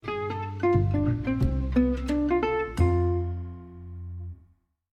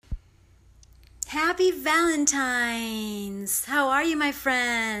Happy Valentine's! How are you, my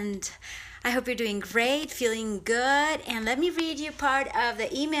friend? I hope you're doing great, feeling good. And let me read you part of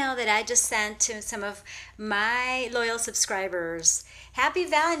the email that I just sent to some of my loyal subscribers. Happy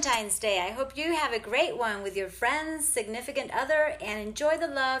Valentine's Day. I hope you have a great one with your friends, significant other, and enjoy the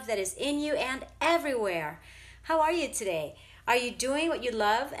love that is in you and everywhere. How are you today? Are you doing what you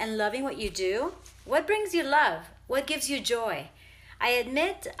love and loving what you do? What brings you love? What gives you joy? I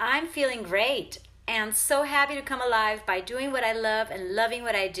admit I'm feeling great and so happy to come alive by doing what I love and loving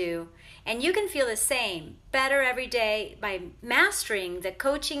what I do. And you can feel the same, better every day by mastering the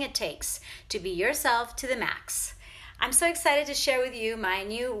coaching it takes to be yourself to the max. I'm so excited to share with you my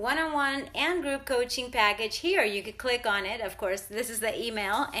new one-on-one and group coaching package here. You can click on it. Of course, this is the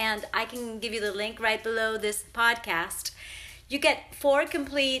email, and I can give you the link right below this podcast. You get 4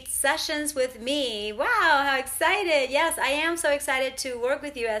 complete sessions with me. Wow, how excited. Yes, I am so excited to work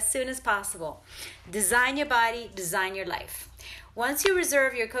with you as soon as possible. Design your body, design your life. Once you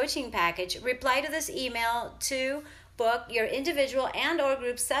reserve your coaching package, reply to this email to book your individual and or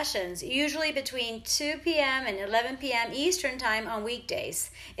group sessions, usually between 2 p.m. and 11 p.m. Eastern Time on weekdays.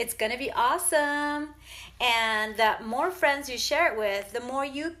 It's going to be awesome. And the more friends you share it with, the more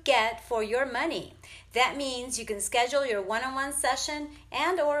you get for your money. That means you can schedule your one-on-one session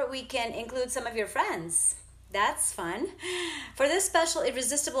and or we can include some of your friends. That's fun. For this special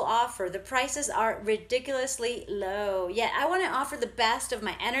irresistible offer, the prices are ridiculously low. Yet I want to offer the best of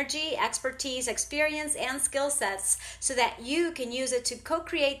my energy, expertise, experience, and skill sets so that you can use it to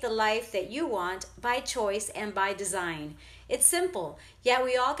co-create the life that you want by choice and by design. It's simple, yet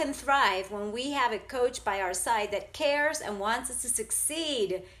we all can thrive when we have a coach by our side that cares and wants us to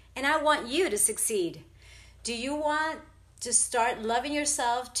succeed. And I want you to succeed. Do you want to start loving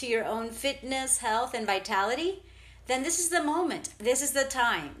yourself to your own fitness, health, and vitality? Then this is the moment. This is the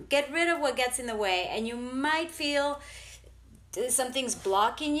time. Get rid of what gets in the way, and you might feel something's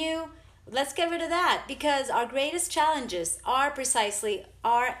blocking you. Let's get rid of that, because our greatest challenges are precisely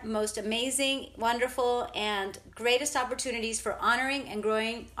our most amazing, wonderful, and greatest opportunities for honoring and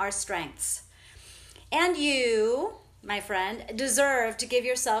growing our strengths. And you, my friend, deserve to give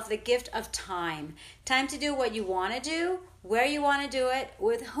yourself the gift of time. Time to do what you want to do, where you want to do it,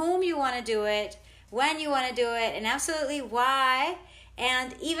 with whom you want to do it, when you want to do it, and absolutely why,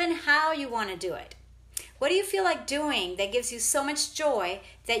 and even how you want to do it. What do you feel like doing that gives you so much joy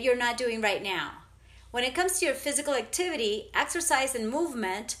that you're not doing right now? When it comes to your physical activity, exercise, and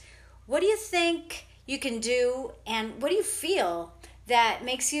movement, what do you think you can do, and what do you feel that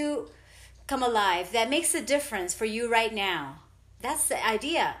makes you come alive, that makes a difference for you right now? That's the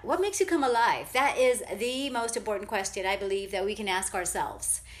idea. What makes you come alive? That is the most important question I believe that we can ask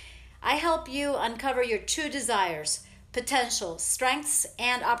ourselves. I help you uncover your true desires, potential, strengths,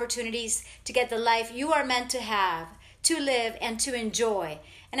 and opportunities to get the life you are meant to have, to live, and to enjoy.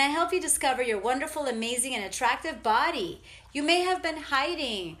 And I help you discover your wonderful, amazing, and attractive body you may have been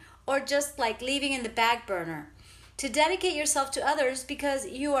hiding or just like leaving in the back burner. To dedicate yourself to others because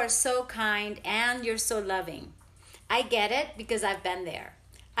you are so kind and you're so loving. I get it because I've been there.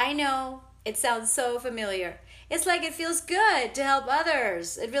 I know it sounds so familiar. It's like it feels good to help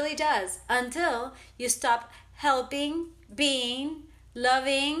others. It really does. Until you stop helping, being,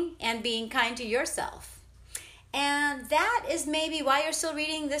 loving, and being kind to yourself. And that is maybe why you're still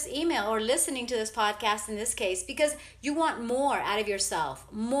reading this email or listening to this podcast in this case, because you want more out of yourself,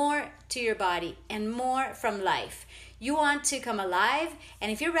 more to your body, and more from life. You want to come alive, and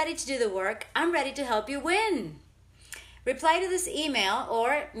if you're ready to do the work, I'm ready to help you win. Reply to this email,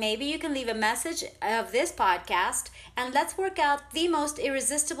 or maybe you can leave a message of this podcast, and let's work out the most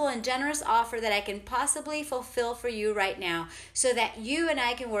irresistible and generous offer that I can possibly fulfill for you right now so that you and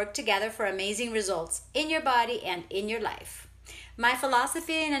I can work together for amazing results in your body and in your life. My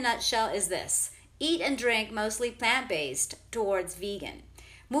philosophy in a nutshell is this: eat and drink mostly plant-based towards vegan.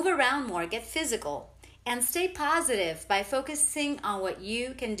 Move around more, get physical, and stay positive by focusing on what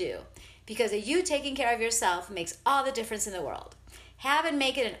you can do. Because you taking care of yourself makes all the difference in the world. Have and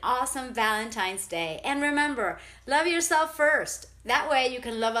make it an awesome Valentine's Day. And remember, love yourself first. That way you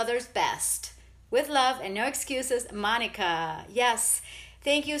can love others best. With love and no excuses, Monica. Yes,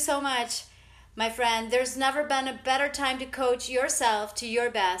 thank you so much, my friend. There's never been a better time to coach yourself to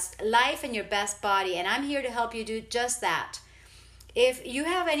your best life and your best body. And I'm here to help you do just that. If you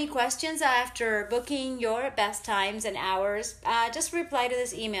have any questions after booking your best times and hours, just reply to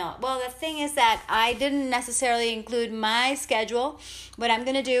this email. Well, the thing is that I didn't necessarily include my schedule. What I'm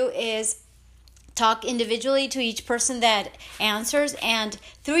going to do is talk individually to each person that answers, and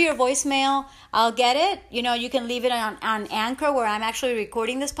through your voicemail, I'll get it. You can leave it on Anchor, where I'm actually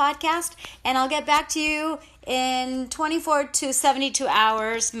recording this podcast, and I'll get back to you in 24 to 72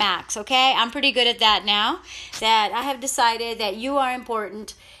 hours max, okay? I'm pretty good at that now, that I have decided that you are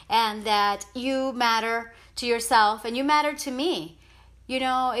important and that you matter to yourself and you matter to me.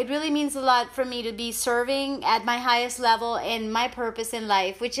 It really means a lot for me to be serving at my highest level in my purpose in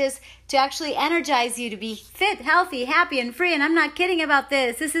life, which is to actually energize you to be fit, healthy, happy, and free. And I'm not kidding about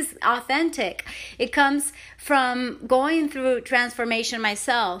this. This is authentic. It comes from going through transformation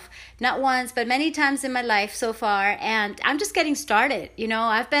myself, not once, but many times in my life so far. And I'm just getting started.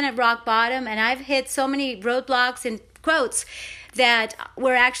 I've been at rock bottom, and I've hit so many roadblocks and quotes that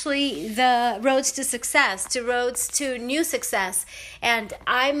were actually the roads to success, to roads to new success. And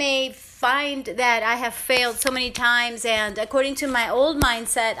I may find that I have failed so many times, and according to my old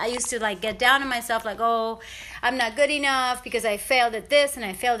mindset, I used to get down on myself, oh, I'm not good enough because I failed at this and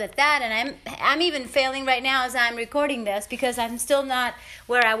I failed at that, and I'm even failing right now as I'm recording this, because I'm still not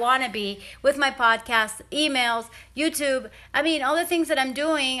where I want to be with my podcast, emails, YouTube. All the things that I'm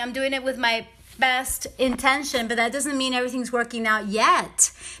doing it with my best intention, but that doesn't mean everything's working out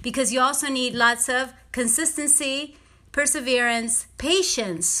yet, because you also need lots of consistency, perseverance,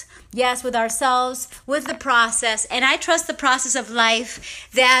 patience, yes, with ourselves, with the process. And I trust the process of life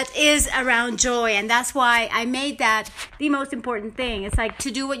that is around joy, and that's why I made that the most important thing. It's to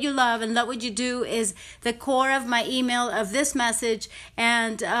do what you love and love what you do is the core of my email, of this message,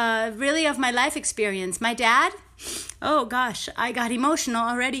 and really of my life experience. My dad, oh gosh, I got emotional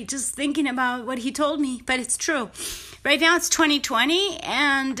already just thinking about what he told me, but it's true. Right now it's 2020,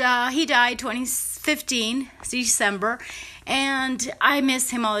 and he died 2015, December, and I miss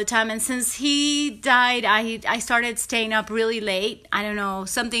him all the time. And since he died, I started staying up really late. I don't know,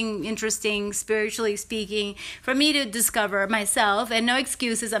 something interesting, spiritually speaking, for me to discover myself, and no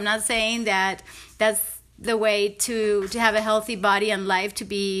excuses. I'm not saying that that's the way to have a healthy body and life, to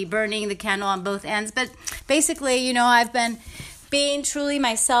be burning the candle on both ends. But basically, I've been being truly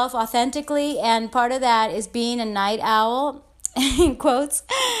myself authentically, and part of that is being a night owl, in quotes.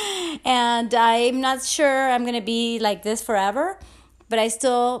 And I'm not sure I'm going to be like this forever, but I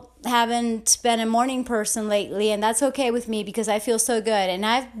still haven't been a morning person lately, and that's okay with me because I feel so good, and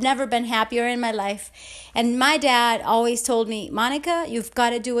I've never been happier in my life. And my dad always told me, Monica, you've got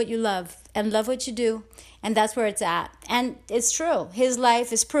to do what you love and love what you do. And that's where it's at. And it's true. His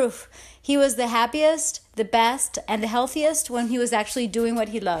life is proof. He was the happiest, the best, and the healthiest when he was actually doing what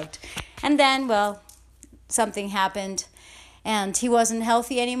he loved. And then, well, something happened, and he wasn't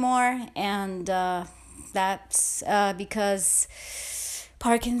healthy anymore. And that's because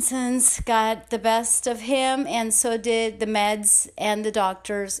Parkinson's got the best of him, and so did the meds and the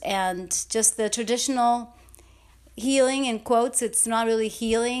doctors and just the traditional healing, in quotes. It's not really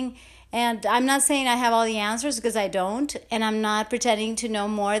healing. And I'm not saying I have all the answers, because I don't. And I'm not pretending to know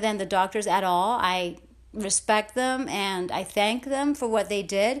more than the doctors at all. I respect them and I thank them for what they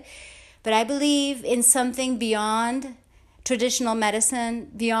did. But I believe in something beyond traditional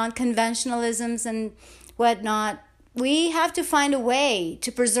medicine, beyond conventionalisms and whatnot. We have to find a way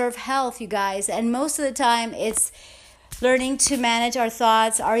to preserve health, you guys. And most of the time it's learning to manage our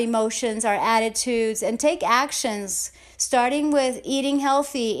thoughts, our emotions, our attitudes, and take actions, starting with eating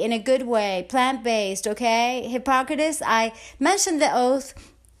healthy in a good way, plant-based, okay? Hippocrates, I mentioned the oath,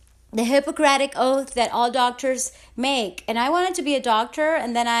 the Hippocratic oath that all doctors make. And I wanted to be a doctor,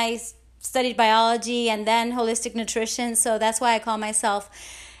 and then I studied biology and then holistic nutrition. So that's why I call myself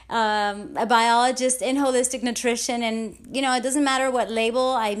a biologist in holistic nutrition. And it doesn't matter what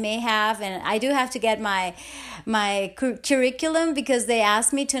label I may have, and I do have to get my curriculum because they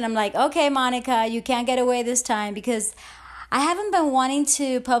asked me to, and I'm like, okay, Monica, you can't get away this time, because I haven't been wanting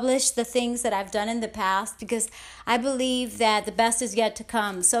to publish the things that I've done in the past, because I believe that the best is yet to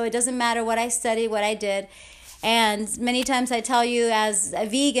come. So it doesn't matter what I studied, what I did. And many times I tell you, as a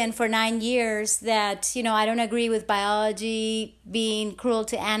vegan for 9 years, that, I don't agree with biology being cruel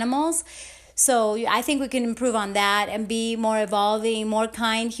to animals. So I think we can improve on that and be more evolving, more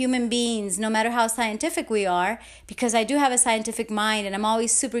kind human beings, no matter how scientific we are, because I do have a scientific mind and I'm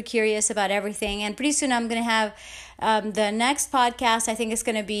always super curious about everything. And pretty soon I'm going to have the next podcast, I think it's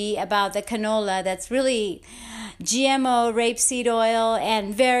going to be about the canola. That's really GMO rapeseed oil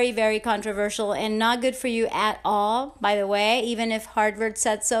and very, very controversial and not good for you at all, by the way, even if Harvard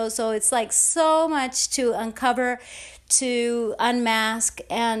said so. So it's so much to uncover, to unmask,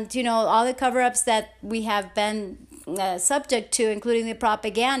 and all the cover-ups that we have been subject to, including the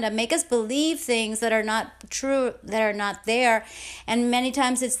propaganda, make us believe things that are not true, that are not there. And many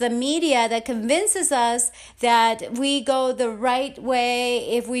times it's the media that convinces us that we go the right way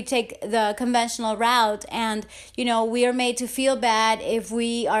if we take the conventional route. And, we are made to feel bad if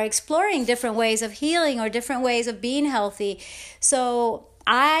we are exploring different ways of healing or different ways of being healthy. So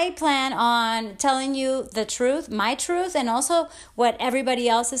I plan on telling you the truth, my truth, and also what everybody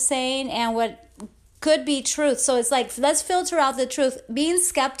else is saying and what could be truth. So it's like, let's filter out the truth. Being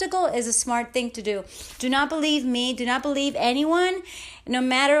skeptical is a smart thing to do. Do not believe me. Do not believe anyone, no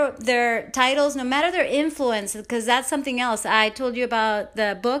matter their titles, no matter their influence, because that's something else. I told you about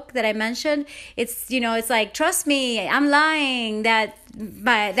the book that I mentioned. It's, it's like, trust me, I'm lying. That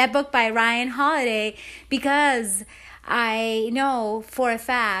book by Ryan Holiday, because I know for a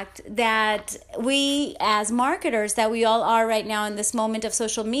fact that we as marketers, that we all are right now in this moment of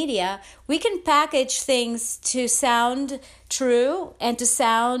social media, we can package things to sound true and to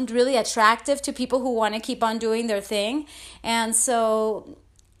sound really attractive to people who want to keep on doing their thing. And so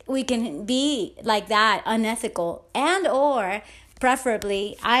we can be like that, unethical, and or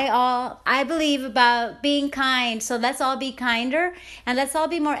preferably, I believe about being kind. So let's all be kinder, and let's all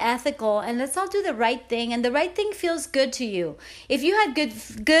be more ethical, and let's all do the right thing. And the right thing feels good to you. If you have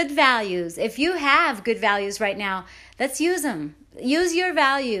good values, if you have good values right now, let's use them. Use your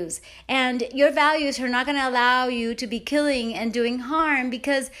values, and your values are not going to allow you to be killing and doing harm,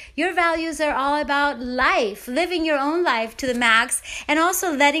 because your values are all about life, living your own life to the max, and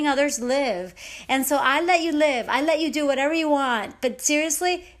also letting others live. And so I let you live. I let you do whatever you want. But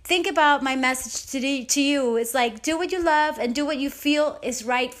seriously, think about my message to you. It's like, do what you love and do what you feel is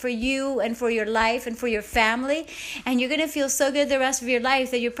right for you and for your life and for your family. And you're going to feel so good the rest of your life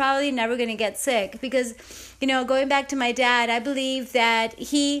that you're probably never going to get sick. Because, going back to my dad, I believe that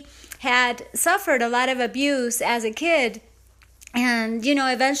he had suffered a lot of abuse as a kid. And,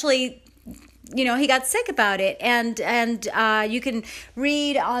 eventually, he got sick about it. And you can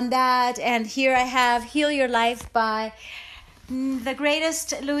read on that. And here I have Heal Your Life by the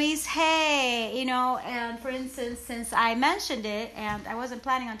greatest Louise Hay, and for instance, since I mentioned it, and I wasn't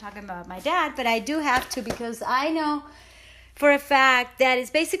planning on talking about my dad, but I do have to, because I know for a fact that it's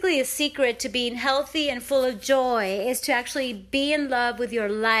basically a secret to being healthy and full of joy is to actually be in love with your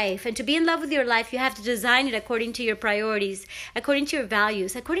life. And to be in love with your life, you have to design it according to your priorities, according to your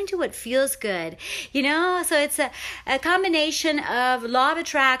values, according to what feels good. So it's a combination of law of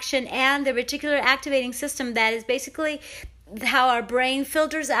attraction and the reticular activating system that is basically how our brain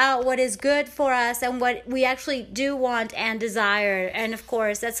filters out what is good for us and what we actually do want and desire. And of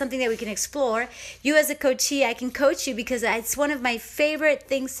course, that's something that we can explore. You as a coachee, I can coach you, because it's one of my favorite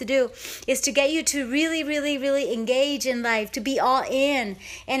things to do, is to get you to really, really, really engage in life, to be all in.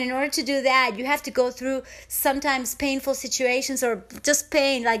 And in order to do that, you have to go through sometimes painful situations, or just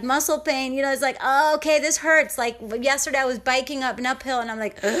pain, like muscle pain. It's like, oh, okay, this hurts. Like yesterday I was biking up an uphill and I'm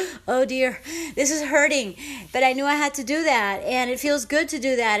like, oh dear, this is hurting. But I knew I had to do that. And it feels good to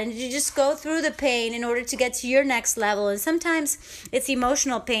do that, and you just go through the pain in order to get to your next level. And sometimes it's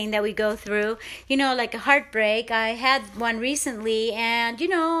emotional pain that we go through, like a heartbreak. I had one recently, and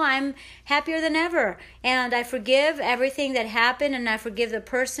I'm happier than ever, and I forgive everything that happened, and I forgive the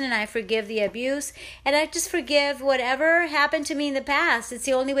person, and I forgive the abuse, and I just forgive whatever happened to me in the past. It's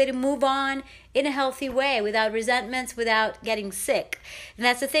the only way to move on in a healthy way, without resentments, without getting sick. And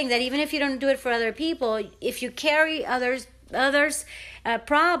that's the thing, that even if you don't do it for other people, if you carry others'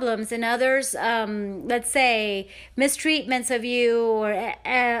 problems and others, let's say, mistreatments of you, or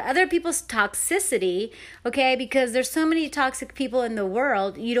other people's toxicity, okay, because there's so many toxic people in the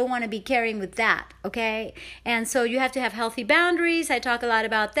world, you don't want to be carrying with that, okay? And so you have to have healthy boundaries. I talk a lot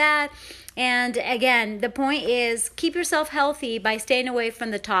about that. And again, the point is, keep yourself healthy by staying away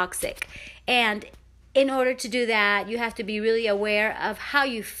from the toxic. And in order to do that, you have to be really aware of how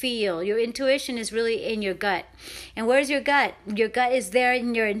you feel. Your intuition is really in your gut. And where's your gut? Your gut is there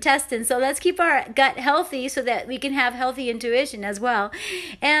in your intestines. So let's keep our gut healthy so that we can have healthy intuition as well.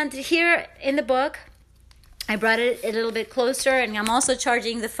 And here in the book, I brought it a little bit closer, and I'm also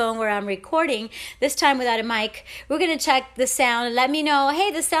charging the phone where I'm recording, this time without a mic. We're going to check the sound. Let me know, hey,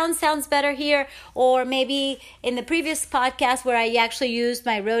 the sound sounds better here, or maybe in the previous podcast where I actually used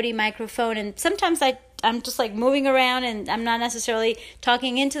my Rode microphone, and sometimes I'm just like moving around and I'm not necessarily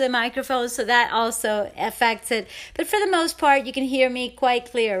talking into the microphone, so that also affects it. But for the most part, you can hear me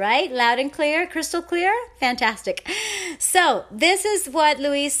quite clear, right? Loud and clear, crystal clear? Fantastic. So this is what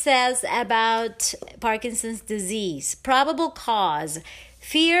Louise says about Parkinson's disease. Probable cause: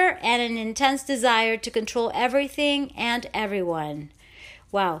 fear and an intense desire to control everything and everyone.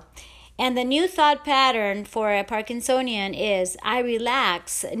 Wow. And the new thought pattern for a Parkinsonian is I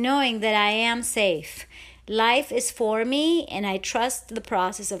relax knowing that I am safe. Life is for me and I trust the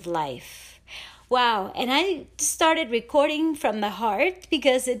process of life. Wow. And I started recording from the heart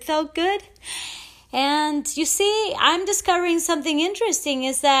because it felt good. And you see, I'm discovering something interesting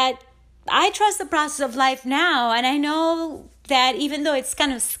is that I trust the process of life now. And I know that even though it's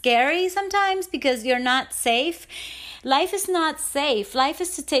kind of scary sometimes because you're not safe, life is not safe. Life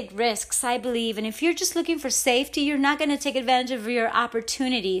is to take risks, I believe. And if you're just looking for safety, you're not going to take advantage of your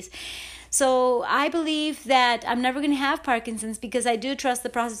opportunities. So I believe that I'm never going to have Parkinson's because I do trust the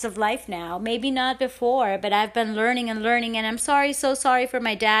process of life now. Maybe not before, but I've been learning. And I'm sorry, so sorry for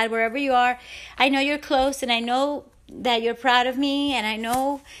my dad, wherever you are. I know you're close and I know that you're proud of me and I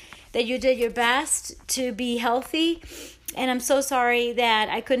know that you did your best to be healthy. And I'm so sorry that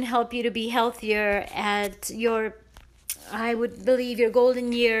I couldn't help you to be healthier at your, I would believe, your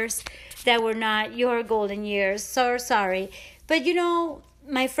golden years that were not your golden years. So sorry. But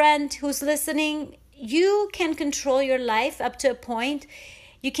my friend who's listening, you can control your life up to a point.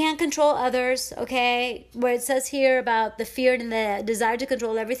 You can't control others, okay? Where it says here about the fear and the desire to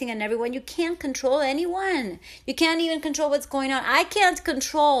control everything and everyone, you can't control anyone. You can't even control what's going on. I can't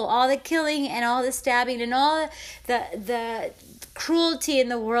control all the killing and all the stabbing and all the cruelty in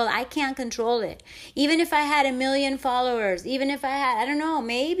the world. I can't control it. Even if I had 1 million followers, even if I had, I don't know,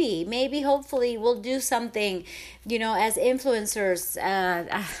 maybe hopefully we'll do something, as influencers.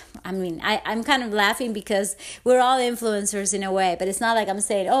 I'm kind of laughing because we're all influencers in a way, but it's not like I'm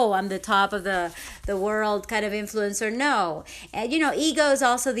saying, oh, I'm the top of the world kind of influencer. No. And, ego is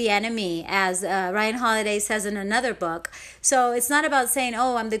also the enemy, as Ryan Holiday says in another book. So it's not about saying,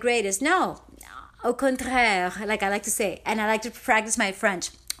 oh, I'm the greatest. No. Au contraire, like I like to say, and I like to practice my French.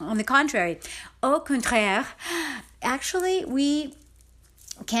 On the contrary, au contraire, actually, we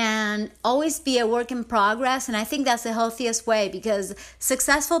can always be a work in progress, and I think that's the healthiest way because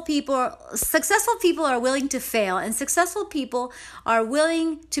successful people are willing to fail, and successful people are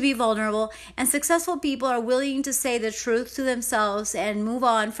willing to be vulnerable, and successful people are willing to say the truth to themselves and move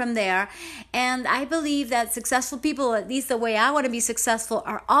on from there. And I believe that successful people, at least the way I want to be successful,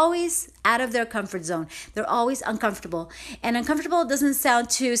 are always out of their comfort zone. They're always uncomfortable. And uncomfortable doesn't sound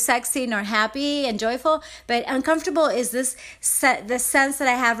too sexy nor happy and joyful, but uncomfortable is the sense that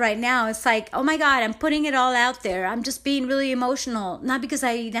I have right now. It's like, oh my God, I'm putting it all out there. I'm just being really emotional. Not because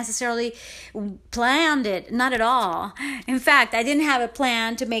I necessarily planned it, not at all. In fact, I didn't have a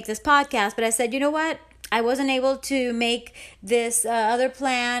plan to make this podcast, but I said, you know what? I wasn't able to make this other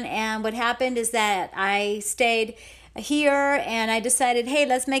plan, and what happened is that I stayed here and I decided, hey,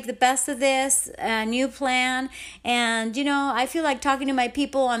 let's make the best of this new plan. And I feel like talking to my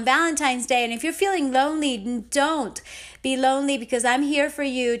people on Valentine's Day, and if you're feeling lonely, don't be lonely because I'm here for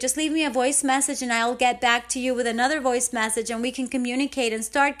you. Just leave me a voice message and I'll get back to you with another voice message and we can communicate and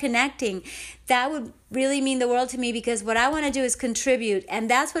start connecting. That would really mean the world to me because what I want to do is contribute, and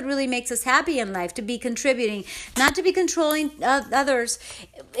that's what really makes us happy in life, to be contributing, not to be controlling others.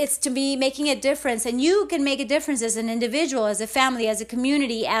 It's to be making a difference, and you can make a difference as an individual, as a family, as a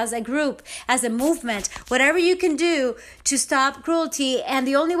community, as a group, as a movement, whatever you can do to stop cruelty. And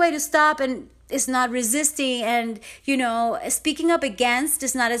the only way to stop is not resisting, and speaking up against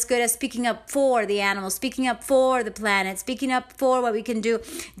is not as good as speaking up for the animals, speaking up for the planet, speaking up for what we can do.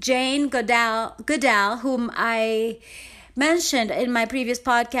 Jane Goodall, whom I mentioned in my previous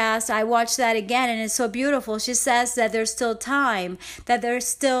podcast, I watched that again and it's so beautiful. She says that there's still time, that there's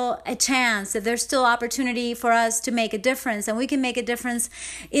still a chance, that there's still opportunity for us to make a difference, and we can make a difference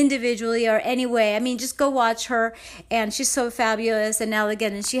individually or anyway. I mean, just go watch her, and she's so fabulous and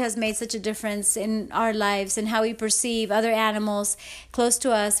elegant, and she has made such a difference in our lives and how we perceive other animals close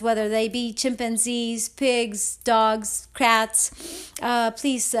to us, whether they be chimpanzees, pigs, dogs, cats,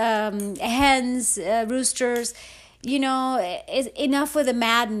 hens, roosters. Enough with the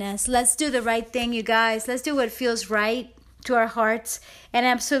madness. Let's do the right thing, you guys. Let's do what feels right to our hearts and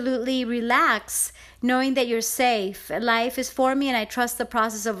absolutely relax, knowing that you're safe. Life is for me and I trust the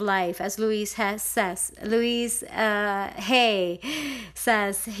process of life, as Louise Hay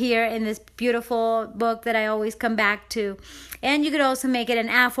says here in this beautiful book that I always come back to. And you could also make it an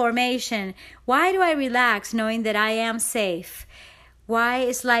affirmation. Why do I relax knowing that I am safe? Why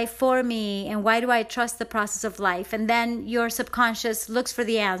is life for me? And why do I trust the process of life? And then your subconscious looks for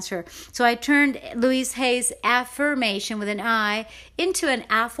the answer. So I turned Louise Hay's affirmation with an I into an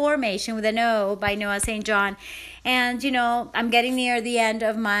affirmation with an O by Noah St. John. And, I'm getting near the end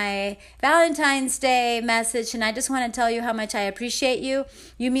of my Valentine's Day message, and I just want to tell you how much I appreciate you.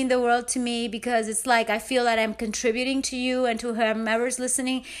 You mean the world to me, because it's like I feel that I'm contributing to you and to whomever's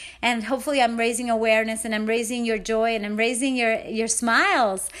listening, and hopefully I'm raising awareness, and I'm raising your joy, and I'm raising your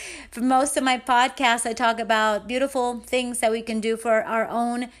smiles. For most of my podcasts, I talk about beautiful things that we can do for our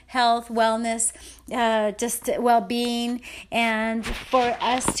own health, wellness, just well-being, and for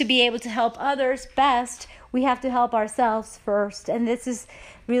us to be able to help others best, we have to help ourselves first. And this is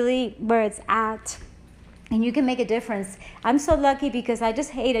really where it's at. And you can make a difference. I'm so lucky because I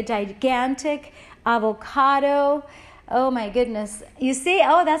just ate a gigantic avocado. Oh my goodness. You see,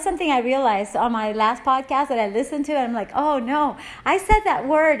 that's something I realized on my last podcast that I listened to. And I'm like, oh no, I said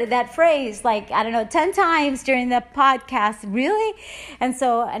that phrase, 10 times during the podcast. Really? And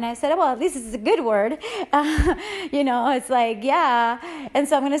I said, well, at least it's a good word. It's like, yeah. And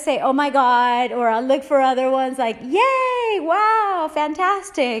so I'm going to say, oh my God, or I'll look for other ones like, yay, wow,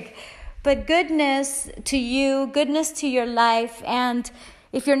 fantastic. But goodness to you, goodness to your life. And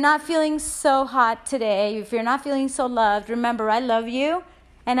if you're not feeling so hot today, if you're not feeling so loved, remember, I love you,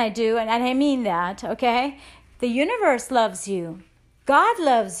 and I do, and I mean that, okay? The universe loves you. God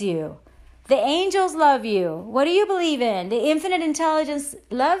loves you. The angels love you. What do you believe in? The infinite intelligence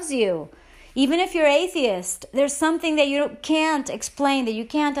loves you. Even if you're atheist, there's something that you can't explain, that you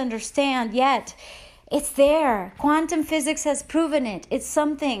can't understand yet. It's there. Quantum physics has proven it. It's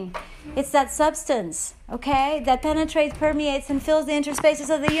something. It's that substance, okay, that penetrates, permeates, and fills the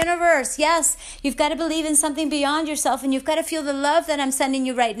interspaces of the universe. Yes, you've got to believe in something beyond yourself, and you've got to feel the love that I'm sending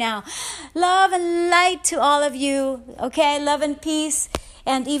you right now. Love and light to all of you, okay? Love and peace.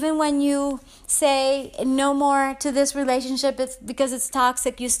 And even when you say no more to this relationship, it's because it's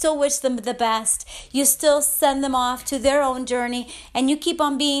toxic, you still wish them the best. You still send them off to their own journey, and you keep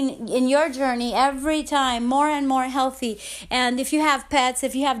on being in your journey every time more and more healthy. And if you have pets,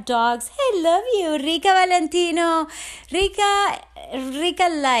 if you have dogs, hey, love you, Rica Valentino, Rica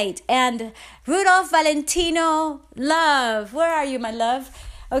Light, and Rudolph Valentino, love. Where are you, my love?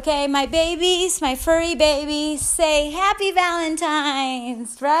 Okay, my babies, my furry babies, say Happy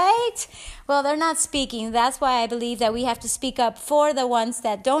Valentine's, right? Well, they're not speaking. That's why I believe that we have to speak up for the ones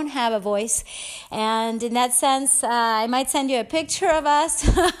that don't have a voice. And in that sense, I might send you a picture of us.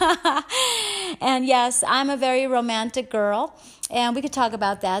 And yes, I'm a very romantic girl. And we could talk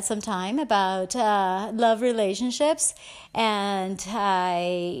about that sometime, about love relationships. And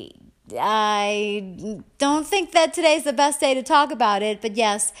I don't think that today's the best day to talk about it, but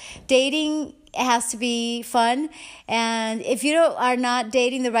yes, dating has to be fun. And if you are not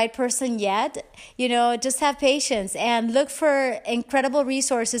dating the right person yet, just have patience and look for incredible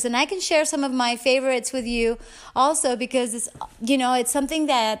resources. And I can share some of my favorites with you also, because it's something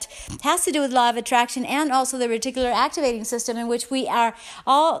that has to do with law of attraction and also the reticular activating system, in which we are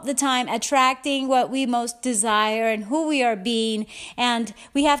all the time attracting what we most desire and who we are being. And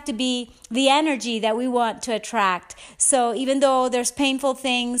we have to be the energy that we want to attract. So even though there's painful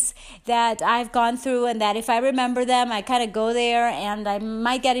things that I've gone through, and that if I remember them, I kind of go there and I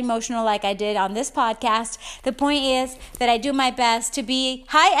might get emotional like I did on this podcast. The point is that I do my best to be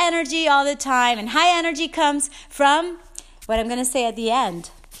high energy all the time, and high energy comes from what I'm going to say at the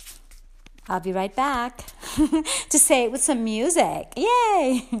end. I'll be right back to say it with some music.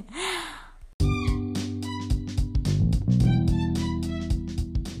 Yay!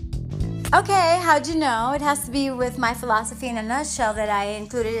 Okay, how'd you know? It has to be with my philosophy in a nutshell that I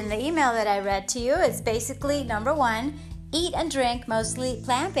included in the email that I read to you. It's basically, number one, eat and drink mostly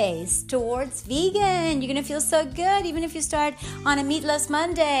plant-based towards vegan. You're going to feel so good even if you start on a meatless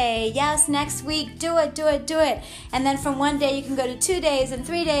Monday. Yes, next week, do it. And then from one day you can go to 2 days and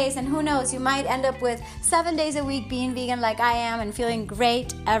 3 days, and who knows, you might end up with 7 days a week being vegan like I am and feeling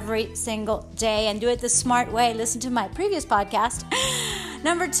great every single day. And do it the smart way. Listen to my previous podcast.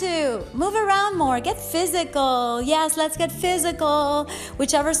 Number two, move around more. Get physical. Yes, let's get physical.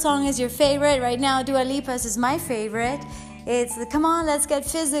 Whichever song is your favorite. Right now, Dua Lipa's is my favorite. It's the come on, let's get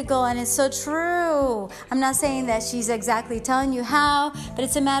physical. And it's so true. I'm not saying that she's exactly telling you how, but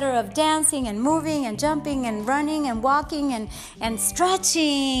it's a matter of dancing and moving and jumping and running and walking and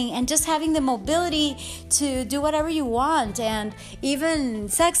stretching and just having the mobility to do whatever you want. And even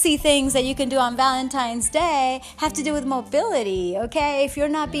sexy things that you can do on Valentine's Day have to do with mobility, okay? If you're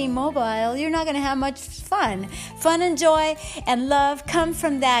not being mobile, you're not going to have much fun. Fun and joy and love come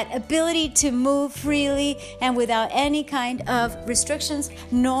from that ability to move freely and without any kind kind of restrictions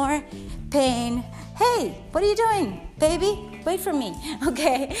nor pain. Hey, what are you doing, baby? Wait for me,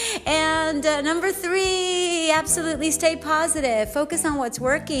 okay? And number 3, absolutely stay positive. Focus on what's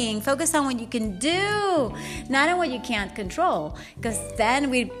working. Focus on what you can do, not on what you can't control, because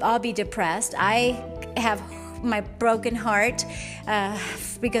then we'd all be depressed. I have my broken heart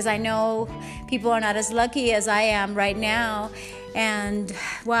because I know people are not as lucky as I am right now. And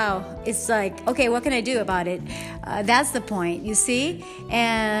wow, it's like, okay, what can I do about it? That's the point, you see?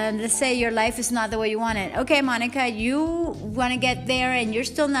 And let's say your life is not the way you want it. Okay, Monica, you want to get there and you're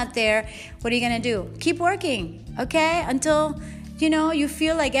still not there. What are you going to do? Keep working, okay? Until, you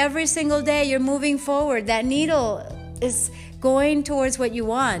feel like every single day you're moving forward. That needle is going towards what you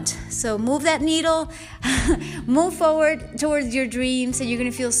want. So move that needle, move forward towards your dreams, and you're going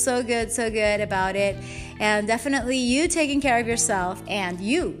to feel so good about it. And definitely you taking care of yourself and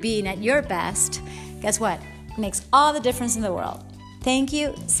you being at your best, guess what? Makes all the difference in the world. Thank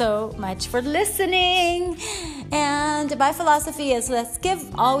you so much for listening. And my philosophy is let's give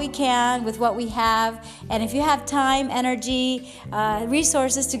all we can with what we have. And if you have time, energy,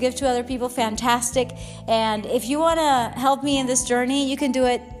 resources to give to other people, fantastic. And if you want to help me in this journey, you can do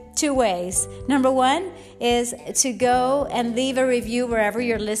it 2 ways. Number 1 is to go and leave a review wherever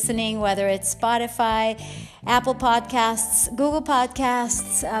you're listening, whether it's Spotify, Apple Podcasts, Google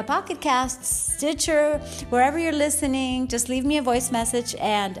Podcasts, Pocket Casts, Stitcher, wherever you're listening. Just leave me a voice message.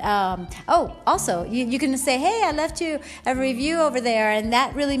 And also you can say, hey, I left you a review over there, and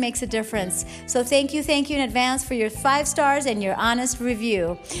that really makes a difference. So thank you in advance for your 5 stars and your honest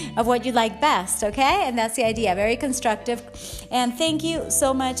review of what you like best, okay? And that's the idea, very constructive. And thank you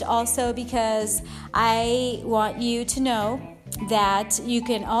so much also, because I want you to know that you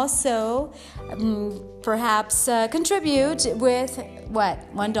can also perhaps contribute with what,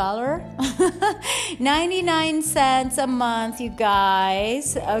 $1? 99 cents a month, you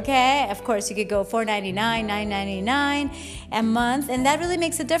guys, okay? Of course, you could go $4.99, $9.99 a month, and that really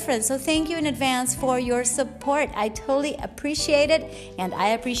makes a difference. So thank you in advance for your support. I totally appreciate it, and I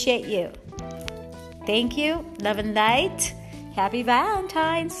appreciate you. Thank you. Love and light. Happy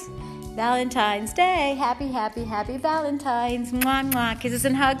Valentine's Day. Happy Valentine's. Mwah, mwah. Kisses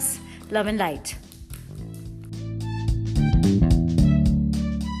and hugs. Love and light.